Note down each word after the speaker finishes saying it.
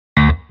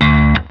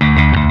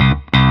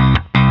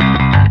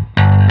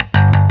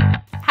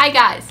Hi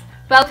guys,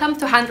 welcome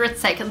to 100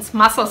 Seconds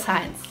Muscle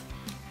Science.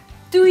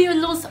 Do you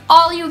lose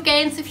all your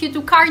gains if you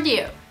do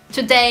cardio?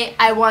 Today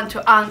I want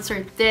to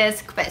answer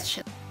this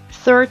question.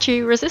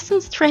 30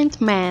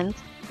 resistance-trained men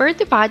were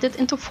divided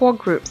into 4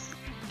 groups,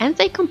 and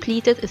they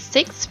completed a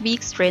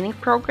 6-week training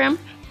program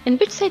in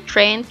which they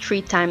trained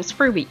 3 times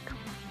per week.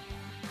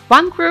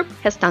 One group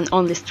has done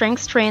only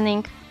strength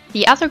training,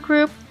 the other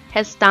group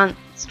has done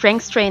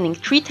strength training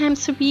 3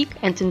 times a week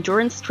and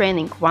endurance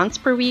training once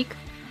per week.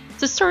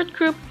 The third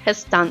group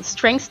has done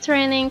strength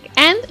training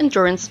and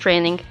endurance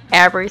training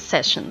every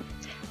session.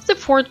 The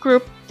fourth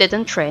group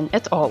didn't train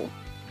at all.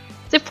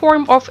 The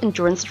form of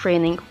endurance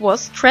training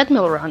was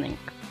treadmill running.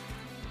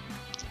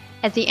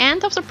 At the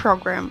end of the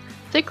program,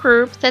 the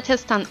group that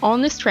has done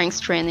only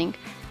strength training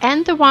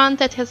and the one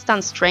that has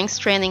done strength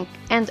training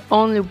and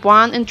only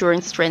one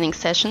endurance training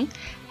session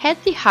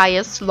had the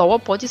highest lower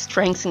body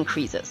strength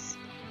increases.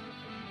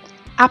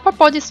 Upper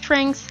body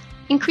strength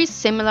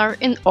increased similar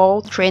in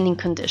all training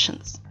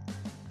conditions.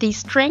 The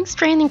strength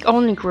training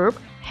only group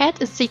had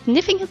a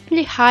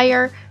significantly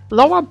higher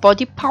lower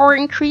body power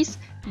increase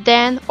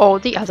than all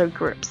the other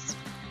groups.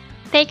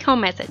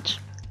 Take-home message: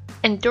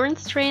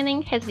 endurance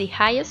training has the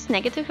highest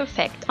negative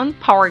effect on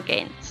power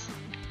gains.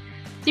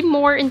 The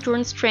more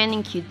endurance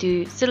training you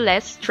do, the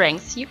less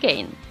strength you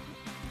gain.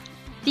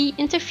 The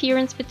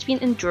interference between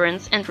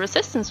endurance and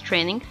resistance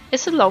training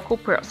is a local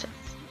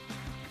process,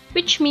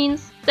 which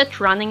means that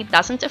running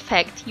doesn't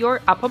affect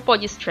your upper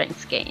body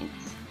strength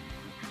gains.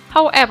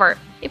 However,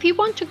 if you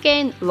want to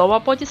gain lower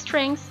body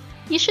strength,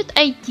 you should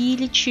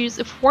ideally choose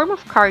a form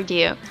of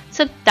cardio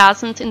that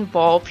doesn't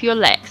involve your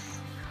legs,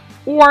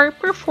 or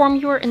perform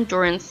your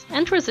endurance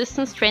and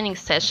resistance training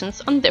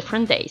sessions on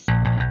different days.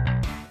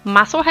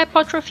 Muscle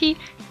hypertrophy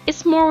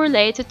is more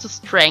related to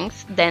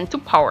strength than to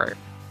power.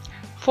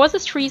 For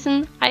this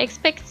reason, I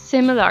expect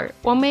similar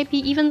or maybe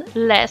even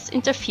less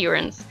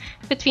interference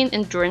between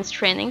endurance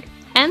training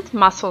and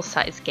muscle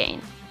size gain.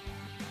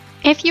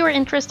 If you are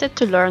interested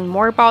to learn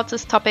more about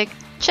this topic,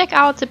 check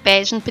out the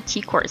Bayesian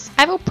Petit course.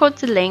 I will put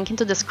the link in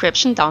the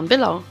description down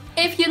below.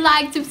 If you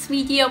liked this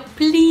video,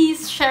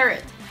 please share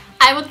it.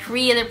 I would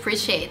really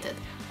appreciate it.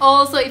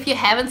 Also, if you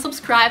haven't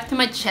subscribed to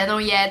my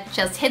channel yet,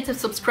 just hit the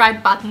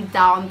subscribe button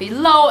down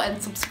below and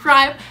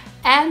subscribe,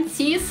 and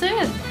see you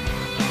soon!